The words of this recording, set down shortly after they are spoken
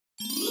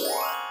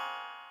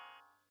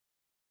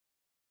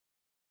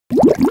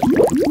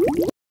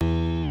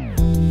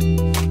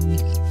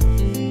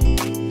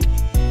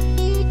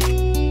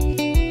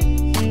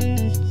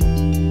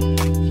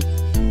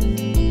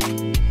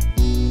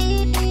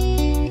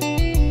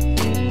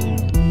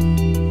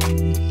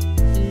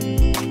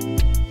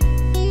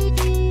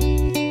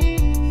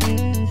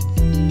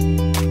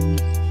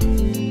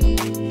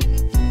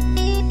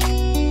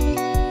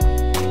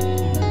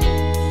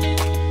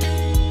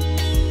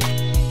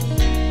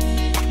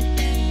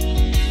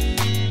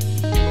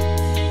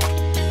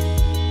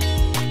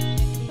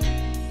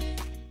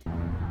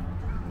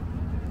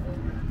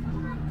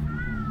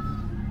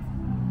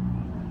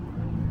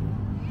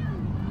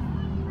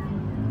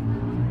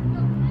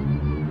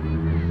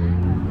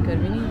फिर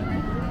भी नहीं है।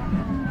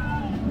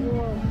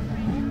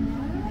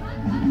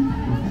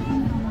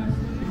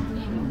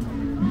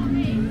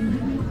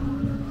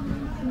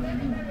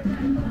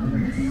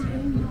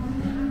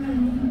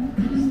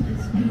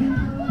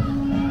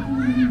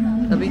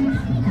 अभी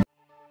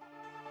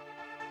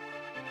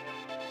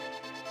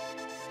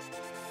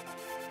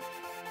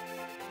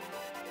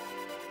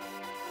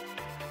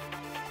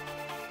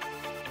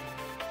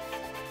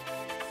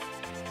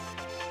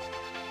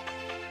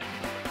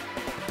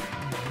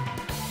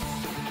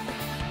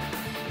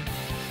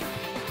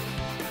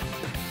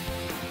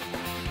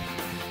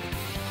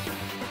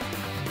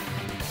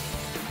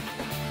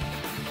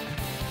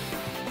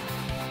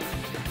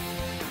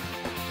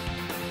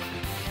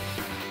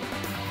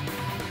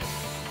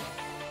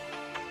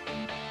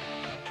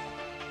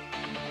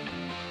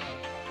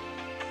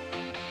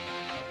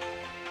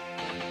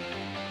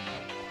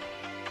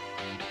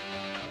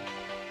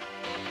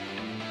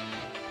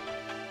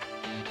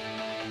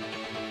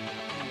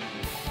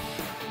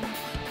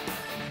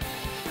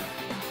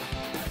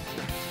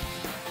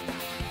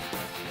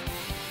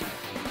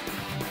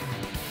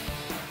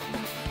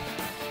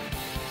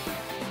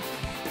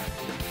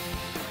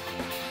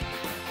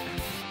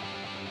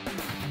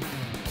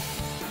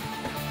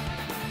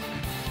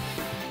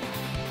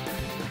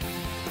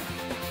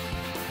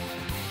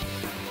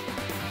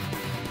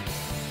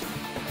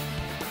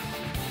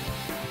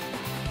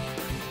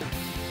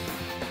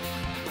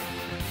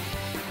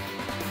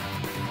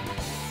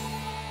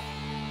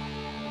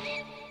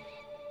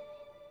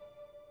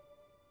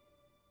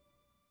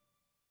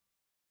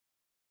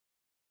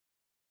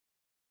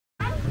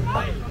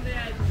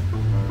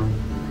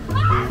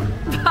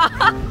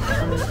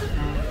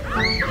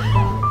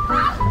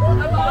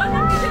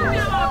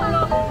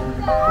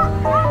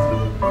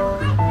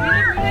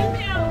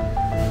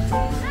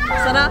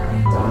सना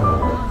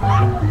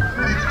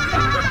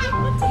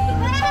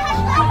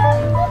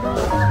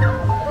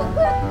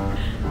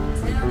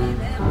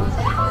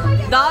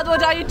Daud,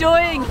 what are you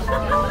doing?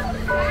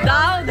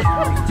 Daud!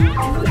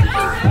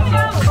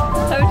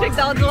 Have you checked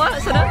Daud's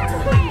what, Sana?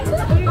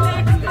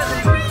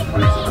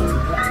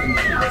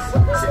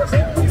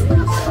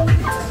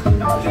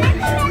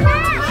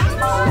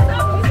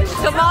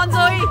 Come on,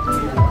 Zoe!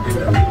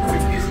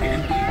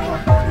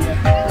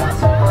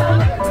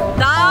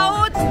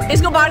 Daud!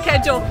 इसको बाहर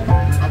खींचो।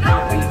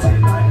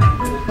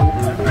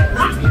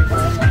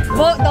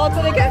 वो Daud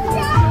को लेके।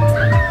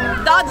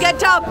 Daud,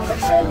 get up!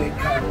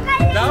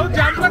 Daud,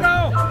 jump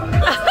लगाओ।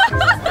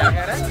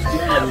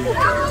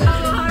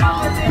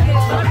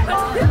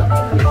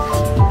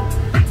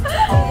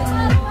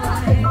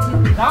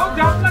 Daud,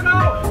 jump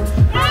लगाओ।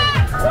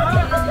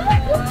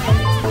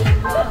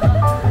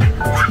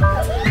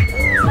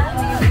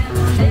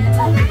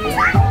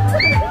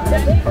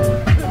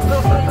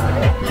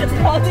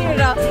 बहुत ही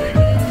उड़ा।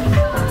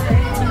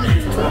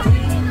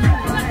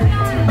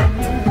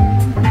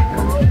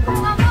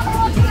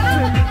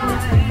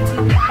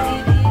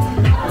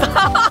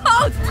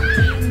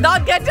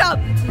 Daud, get up!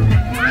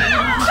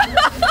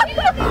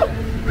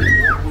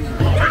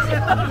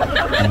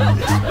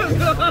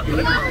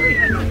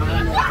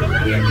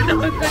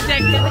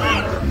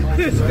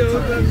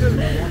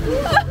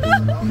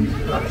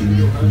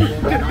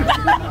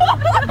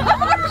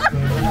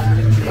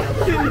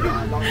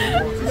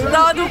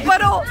 Daud, ऊपर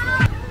हो।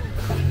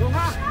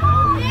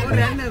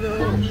 रहने दो।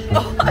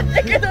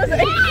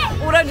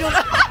 पूरा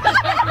झूला।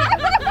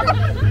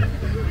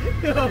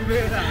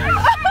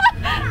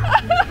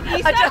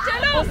 अच्छा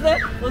उसने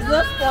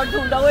स्पॉट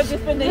ढूंढा हुआ है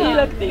जिस पे नहीं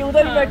लगती,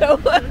 उधर ही बैठा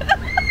हुआ है।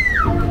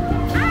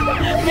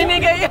 मिनी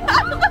गई।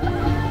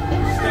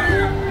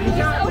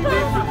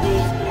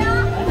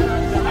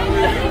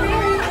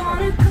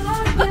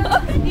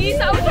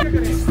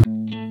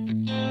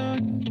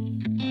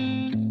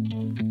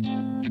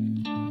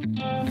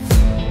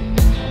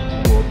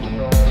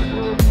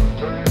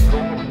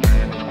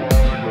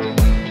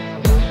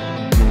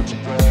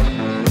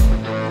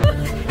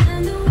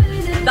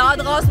 Daud,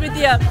 raus mit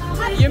dir.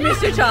 You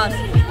missed your chance.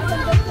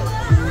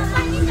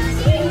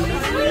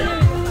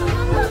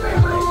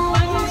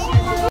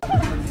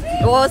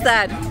 What was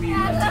that?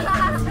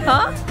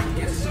 Huh?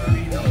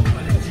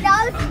 That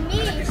was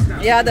me.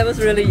 Yeah, that was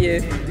really you.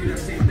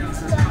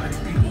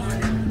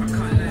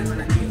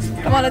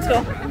 Come on, let's go.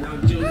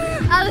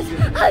 I was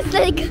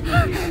like,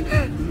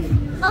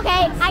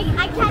 okay,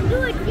 I can't do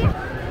it here.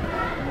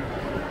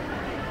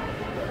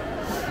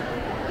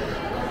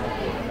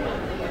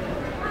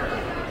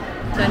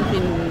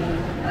 In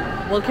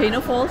Volcano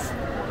Falls.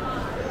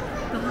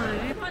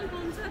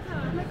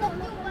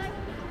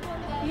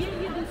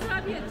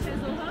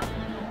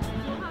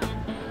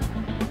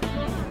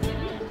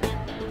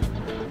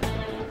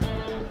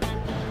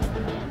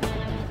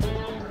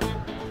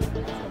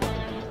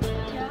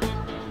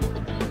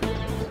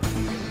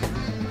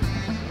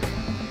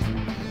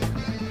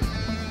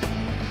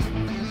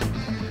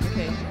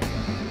 Okay,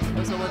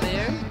 what's over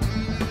there?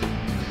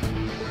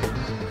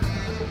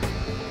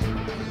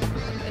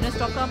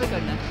 Stop कहाँ पे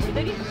करना है?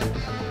 इधर ही?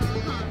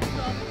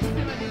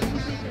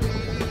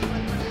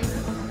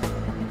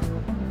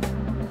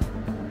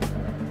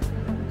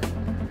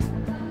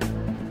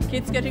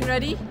 Kids getting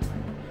ready?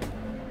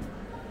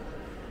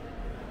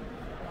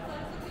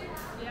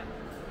 Yeah.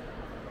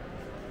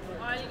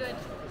 Are you good?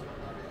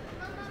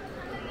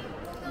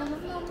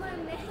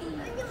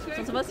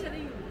 Some of us?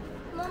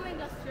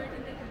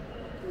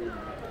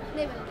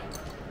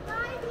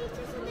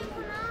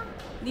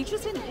 नीचे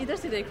से इधर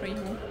से देख रही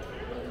हूँ।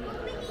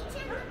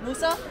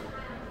 मूसा?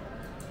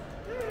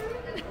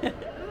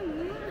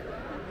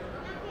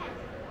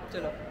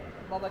 चलो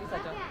बाबा के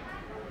साथ जाओ।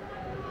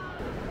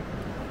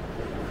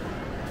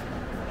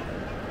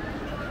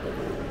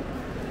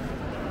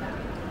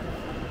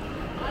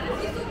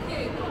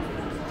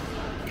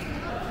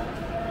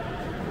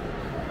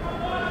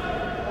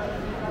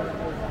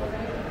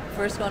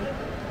 First one.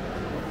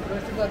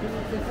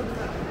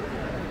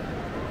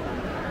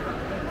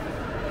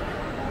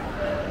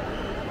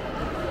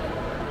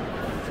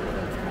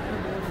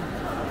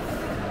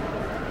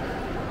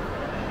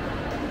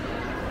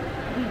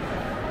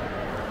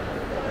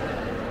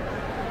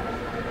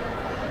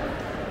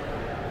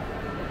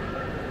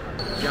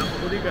 जंप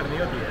खुद ही करनी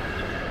होती है।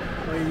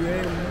 और ये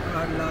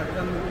लास्ट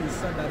में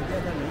ईशा डर गया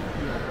था, नहीं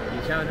किया।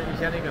 ईशा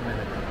नहीं करने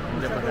देता,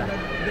 मुझे पता है।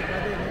 दिखा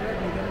देगा,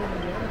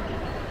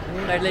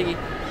 कर लेगी।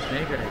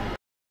 नहीं करेगी।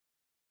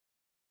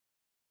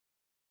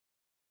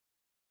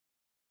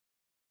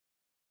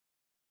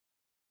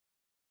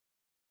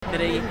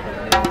 करेगी।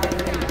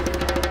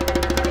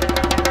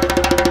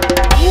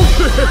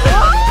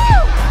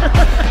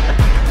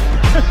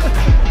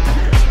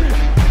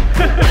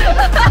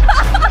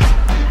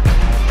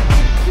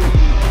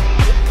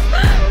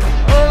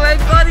 Oh my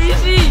God,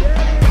 Ishi!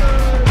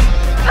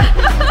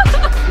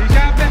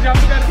 Isha आपने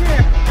जंप कर दिए?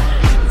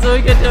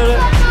 Zoe can do it.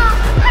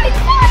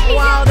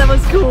 Wow, that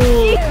was cool.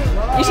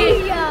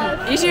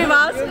 Ishi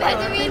was.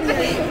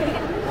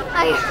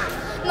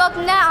 मैं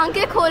अपने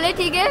आंखें खोले,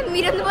 ठीक है,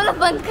 मीरा ने बोला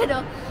बंद करो,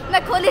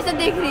 मैं खोले से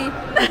देख रही,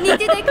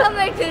 नीचे देखा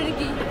मैं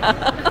खिड़की।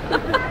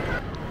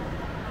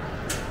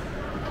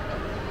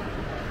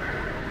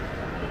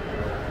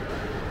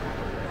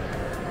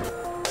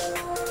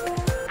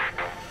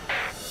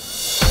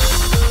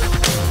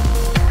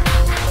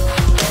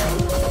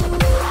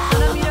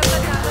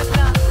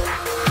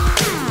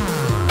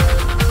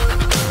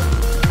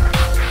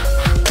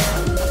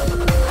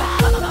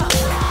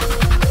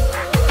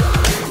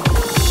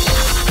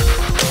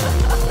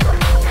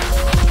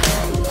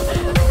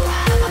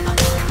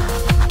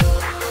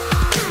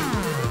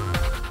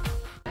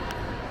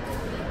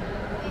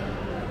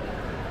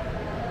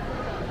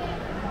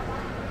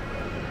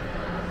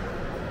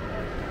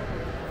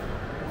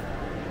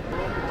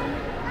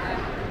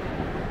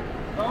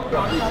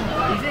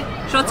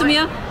 Shot to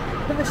Mia.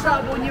 Put the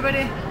start when you're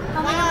ready.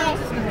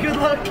 Good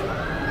luck.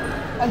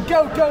 And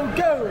go, go,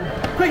 go.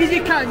 Quick as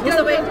you can. Go,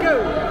 go, go.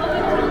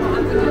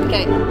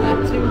 Okay.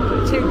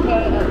 Two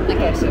per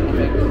person, I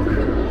think.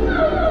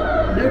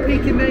 No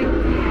peeking me.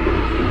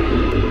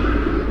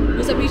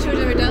 Was that Peter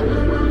or Down?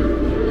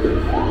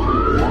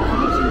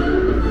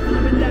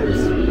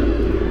 Windows.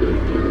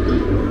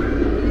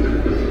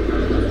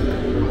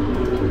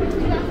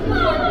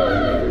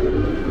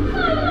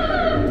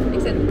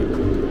 Excellent.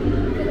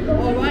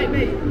 All right,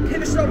 mate. Hit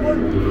the stop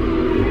one.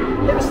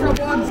 Hit the stop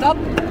one. Stop.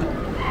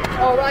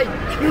 All right.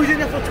 You was in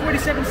there for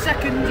 27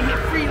 seconds. You hit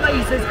 3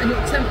 lasers and you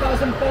hit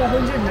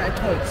 10,400 net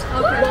points.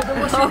 Okay. Well done.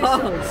 What's your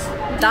initials?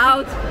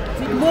 Daud.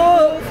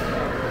 Move.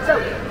 So,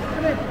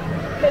 come in.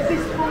 Get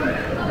this one.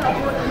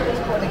 This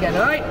one again.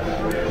 All right.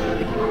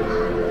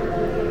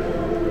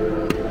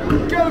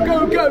 Go, go,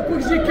 go.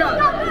 Quick as you can.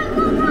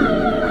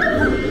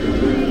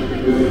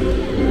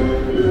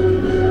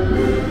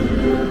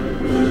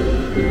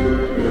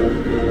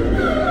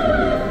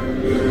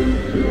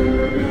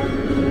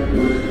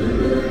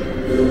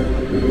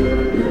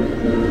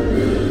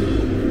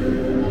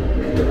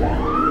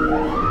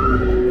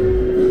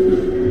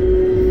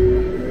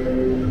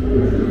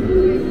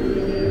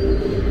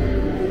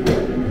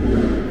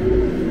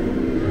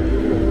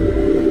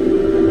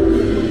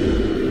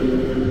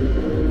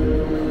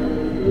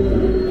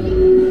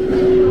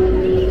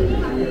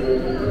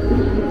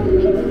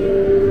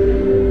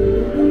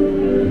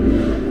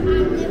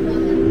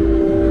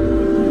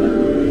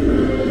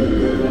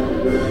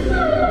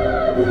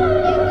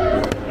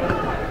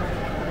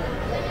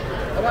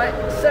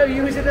 So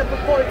you was in there for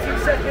 42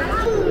 seconds.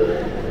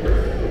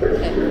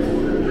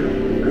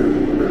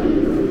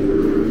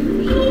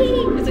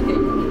 It's okay.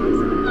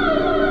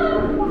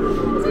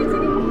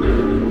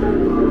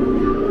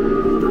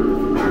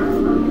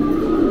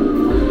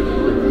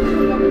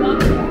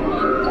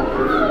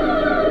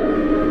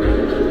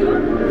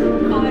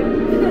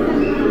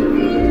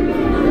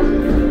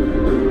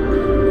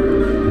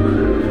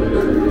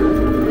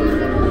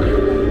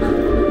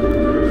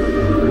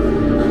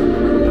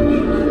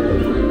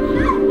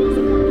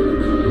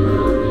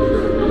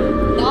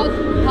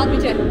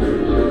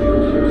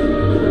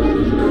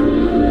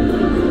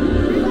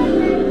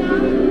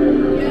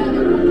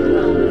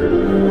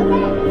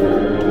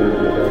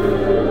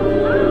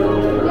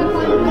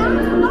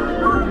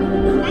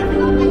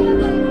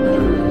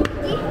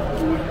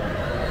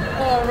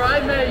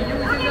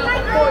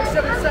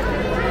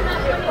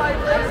 5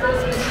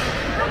 races,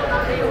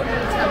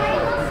 810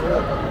 points.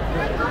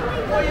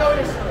 What are your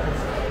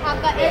results?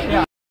 I've got 8.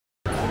 Yeah.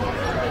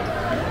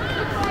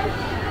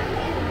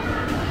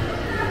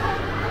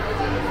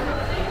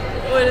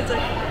 Wait a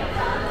second.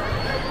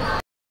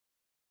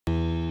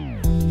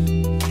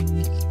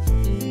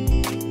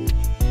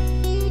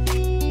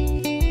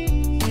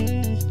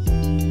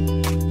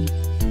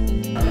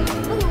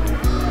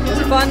 Was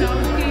it fun?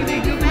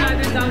 Video बना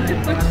दे दाऊद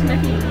कुछ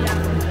नहीं किया